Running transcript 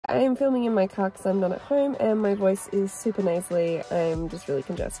I am filming in my car because I'm not at home and my voice is super nasally. I'm just really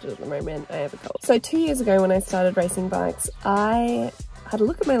congested at the moment. I have a cold. So 2 years ago when I started racing bikes, I had a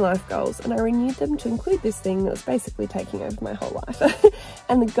look at my life goals and I renewed them to include this thing that was basically taking over my whole life.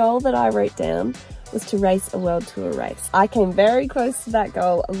 And the goal that I wrote down was to race a World Tour race. I came very close to that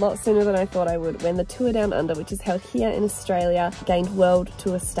goal a lot sooner than I thought I would when the Tour Down Under, which is held here in Australia, gained World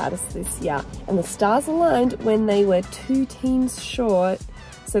Tour status this year. And the stars aligned when they were 2 teams short.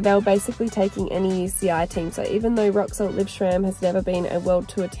 So they were basically taking any UCI team. So even though Rock Salt Live SRAM has never been a World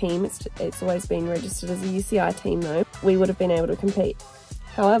Tour team, it's always been registered as a UCI team though, we would have been able to compete.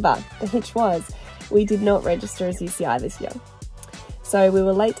 However, the hitch was we did not register as UCI this year. So we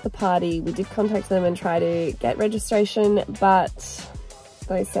were late to the party. We did contact them and try to get registration, but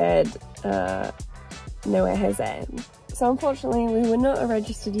they said, no way Jose. So unfortunately, we were not a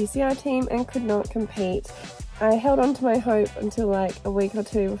registered UCI team and could not compete. I held on to my hope until like a week or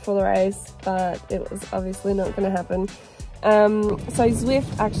 2 before the race, but it was obviously not going to happen. So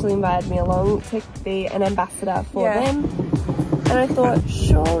Zwift actually invited me along to be an ambassador for them. And I thought,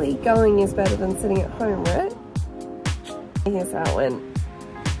 surely going is better than sitting at home, right? Here's how it went.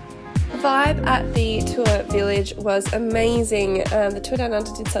 The vibe at the tour village was amazing. The Tour Down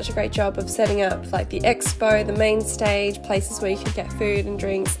Under did such a great job of setting up like the expo, the main stage, places where you could get food and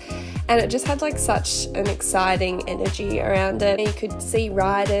drinks. And it just had like such an exciting energy around it. You could see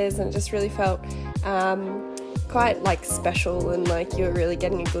riders and it just really felt quite like special and like you were really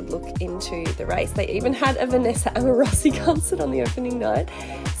getting a good look into the race. They even had a Vanessa Amorossi concert on the opening night.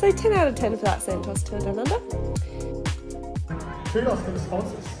 So 10 out of 10 for that Santos Tour Down Under. Kudos to the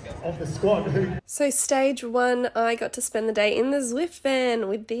sponsors of the squad. So stage 1, I got to spend the day in the Zwift van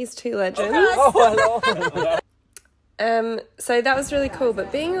with these 2 legends. So that was really cool,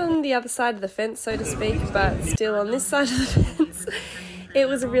 but being on the other side of the fence, so to speak, but still on this side of the fence, it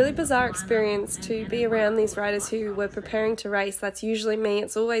was a really bizarre experience to be around these riders who were preparing to race. That's usually me.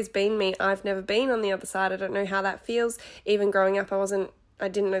 It's always been me. I've never been on the other side. I don't know how that feels. Even growing up, I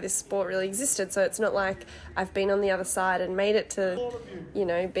didn't know this sport really existed, so it's not like I've been on the other side and made it to, you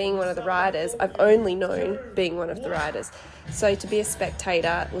know, being one of the riders. I've only known being one of the riders. So to be a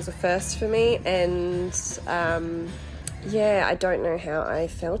spectator was a first for me, and yeah, I don't know how I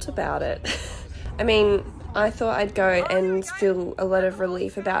felt about it. I mean, I thought I'd go and feel a lot of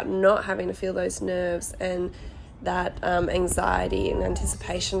relief about not having to feel those nerves and that anxiety and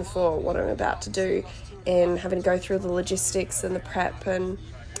anticipation for what I'm about to do, and having to go through the logistics and the prep and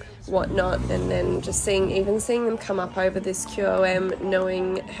whatnot, and then just seeing them come up over this QOM,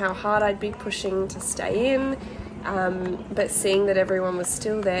 knowing how hard I'd be pushing to stay in, but seeing that everyone was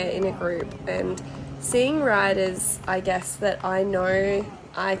still there in a group, and seeing riders, I guess, that I know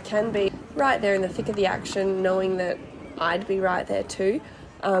I can be right there in the thick of the action, knowing that I'd be right there too,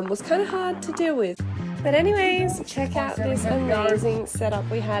 was kind of hard to deal with. But anyways, check out this amazing setup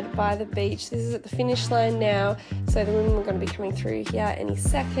we had by the beach. This is at the finish line now, so the women are going to be coming through here any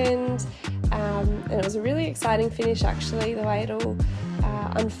second. And it was a really exciting finish actually, the way it all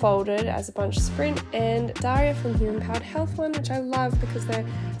unfolded as a bunch sprint, and Daria from Human Powered Health won, which I love because they're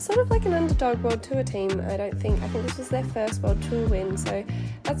sort of like an underdog World Tour team. I think this was their first World Tour win, so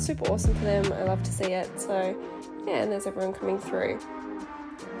that's super awesome for them. I love to see it. So yeah, and there's everyone coming through.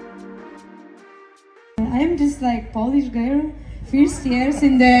 I'm just like Polish girl, first years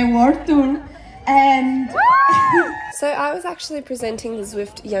in the World Tour, and so I was actually presenting the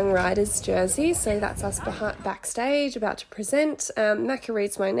Zwift Young Riders jersey, so that's us backstage about to present. Macca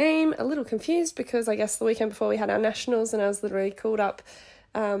reads my name, a little confused because I guess the weekend before we had our nationals and I was literally called up,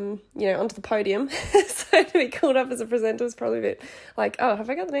 you know, onto the podium. So to be called up as a presenter was probably a bit like, oh, have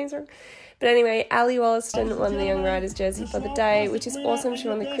I got the names wrong? But anyway, Ali Wollaston won the Young Riders jersey for the day, which is awesome. She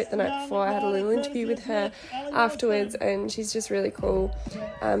won the crit the night before. I had a little interview with her afterwards, and she's just really cool.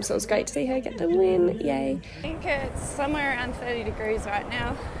 So it was great to see her get the win. Yay. I think it's somewhere around 30 degrees right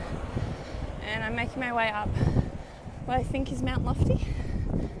now, and I'm making my way up what I think is Mount Lofty.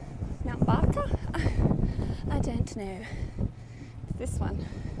 Mount Barker? I don't know. It's this one.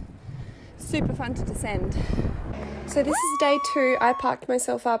 Super fun to descend. So this is day 2. I parked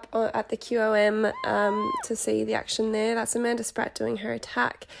myself up at the QOM to see the action there. That's Amanda Spratt doing her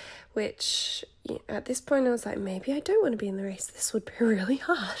attack, which at this point I was like, maybe I don't want to be in the race. This would be really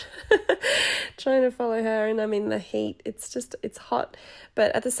hard. Trying to follow her, and I'm in the heat. It's hot.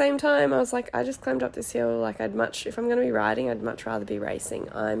 But at the same time, I was like, I just climbed up this hill. Like if I'm going to be riding, I'd much rather be racing.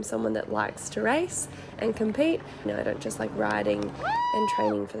 I'm someone that likes to race and compete. No, I don't just like riding and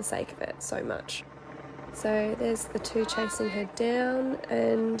training for the sake of it so much. So there's the 2 chasing her down,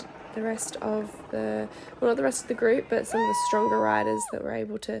 and the rest of the, well, not the rest of the group, but some of the stronger riders that were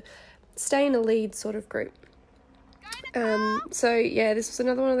able to stay in a lead sort of group. So yeah, this was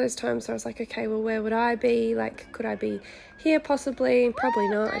another one of those times where I was like, okay, well, where would I be? Like, could I be here possibly? Probably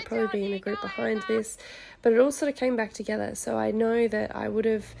not. I'd probably be in a group behind this, but it all sort of came back together. So I know that I would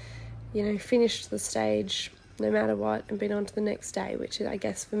have, you know, finished the stage no matter what and been on to the next day, which I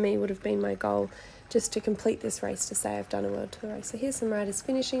guess for me would have been my goal, just to complete this race, to say I've done a World Tour race. So here's some riders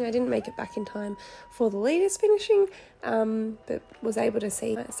finishing. I didn't make it back in time for the leaders finishing, but was able to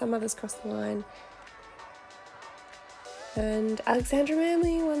see some others cross the line. And Alexandra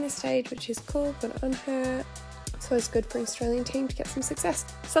Manley won this stage, which is cool, but on her. So it's good for an Australian team to get some success.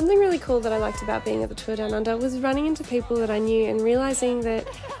 Something really cool that I liked about being at the Tour Down Under was running into people that I knew and realising that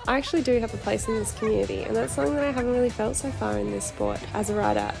I actually do have a place in this community, and that's something that I haven't really felt so far in this sport as a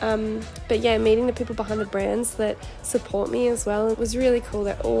rider. But yeah, meeting the people behind the brands that support me as well, it was really cool.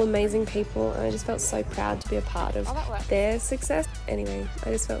 They're all amazing people, and I just felt so proud to be a part of their success. Anyway, I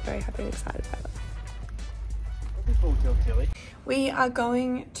just felt very happy and excited about that. We are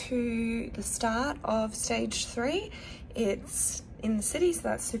going to the start of stage 3. It's in the city, so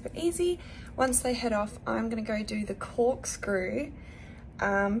that's super easy. Once they head off, I'm gonna go do the corkscrew,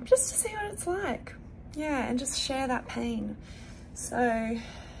 just to see what it's like. Yeah, and just share that pain. So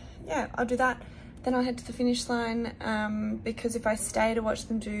yeah, I'll do that. Then I'll head to the finish line, because if I stay to watch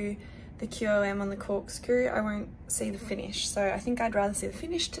them do the QOM on the corkscrew, I won't see the finish. So I think I'd rather see the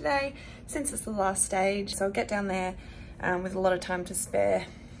finish today, since it's the last stage. So I'll get down there with a lot of time to spare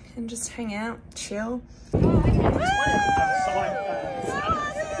and just hang out, chill.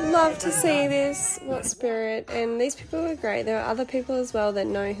 Love to see this, what spirit. And these people were great. There are other people as well that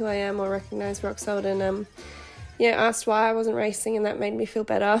know who I am or recognise rock salt, and yeah, asked why I wasn't racing, and that made me feel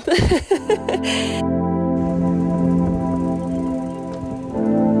better.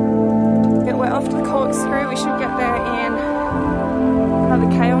 We're off to the corkscrew. We should get there in another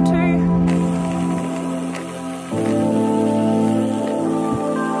K or two.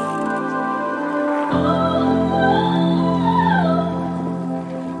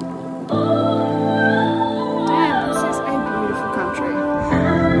 Damn, this is a beautiful country.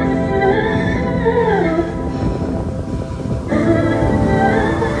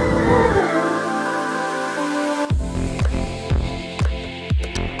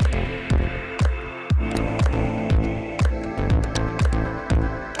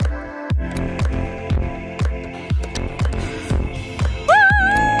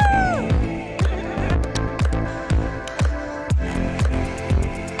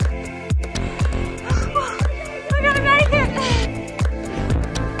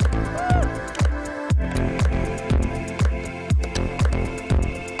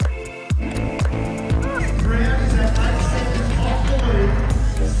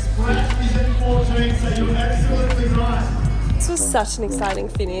 Such an exciting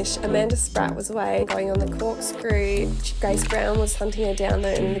finish. Amanda Spratt was away going on the corkscrew. Grace Brown was hunting her down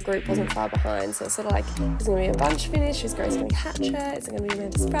there, and the group wasn't far behind, so it's sort of like, is it going to be a bunch finish? Is Grace going to catch her? Is it going to be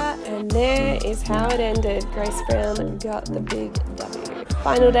Amanda Spratt? And there is how it ended. Grace Brown got the big W.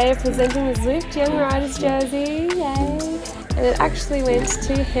 Final day of presenting the Zwift Young Riders jersey, yay! And it actually went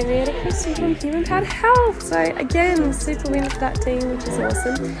to Henrietta Christie from Human Powered Health. So again, super win for that team, which is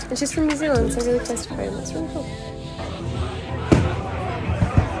awesome. And she's from New Zealand, so really close to home. That's really cool.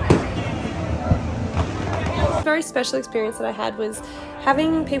 A very special experience that I had was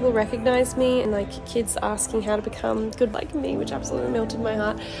having people recognise me, and like kids asking how to become good like me, which absolutely melted my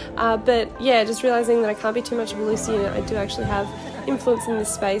heart. But yeah, just realising that I can't be too much of a Lucy, and I do actually have influence in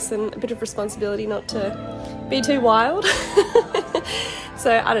this space and a bit of responsibility not to be too wild.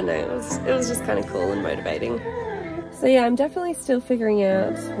 So I don't know, it was just kind of cool and motivating. So yeah, I'm definitely still figuring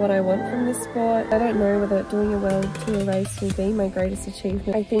out what I want from this sport. I don't know whether doing a World Tour race will be my greatest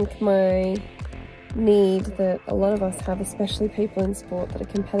achievement. I think my need that a lot of us have, especially people in sport that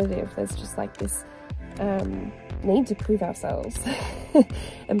are competitive, there's just like this need to prove ourselves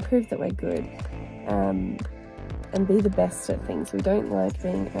and prove that we're good, and be the best at things. We don't like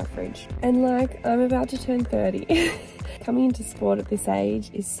being average. And like, I'm about to turn 30. Coming into sport at this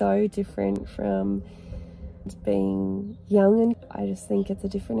age is so different from being young, and I just think it's a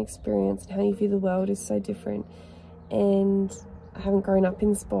different experience, and how you view the world is so different. And I haven't grown up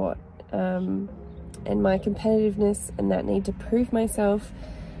in sport, and my competitiveness and that need to prove myself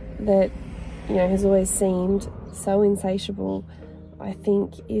that, you know, has always seemed so insatiable, I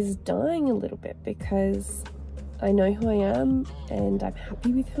think is dying a little bit, because I know who I am and I'm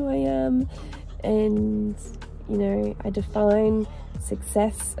happy with who I am, and you know, I define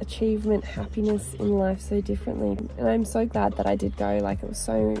success, achievement, happiness in life so differently, and I'm so glad that I did go. Like, it was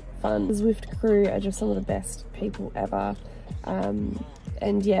so fun. The Zwift crew are just some of the best people ever,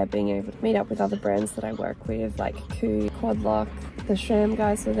 and yeah, being able to meet up with other brands that I work with, like Quadlock, the SRAM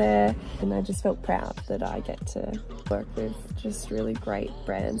guys were there, and I just felt proud that I get to work with just really great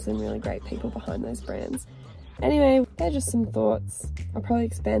brands and really great people behind those brands. Anyway, they're just some thoughts. I'll probably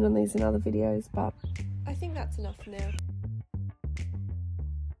expand on these in other videos, but I think that's enough for now.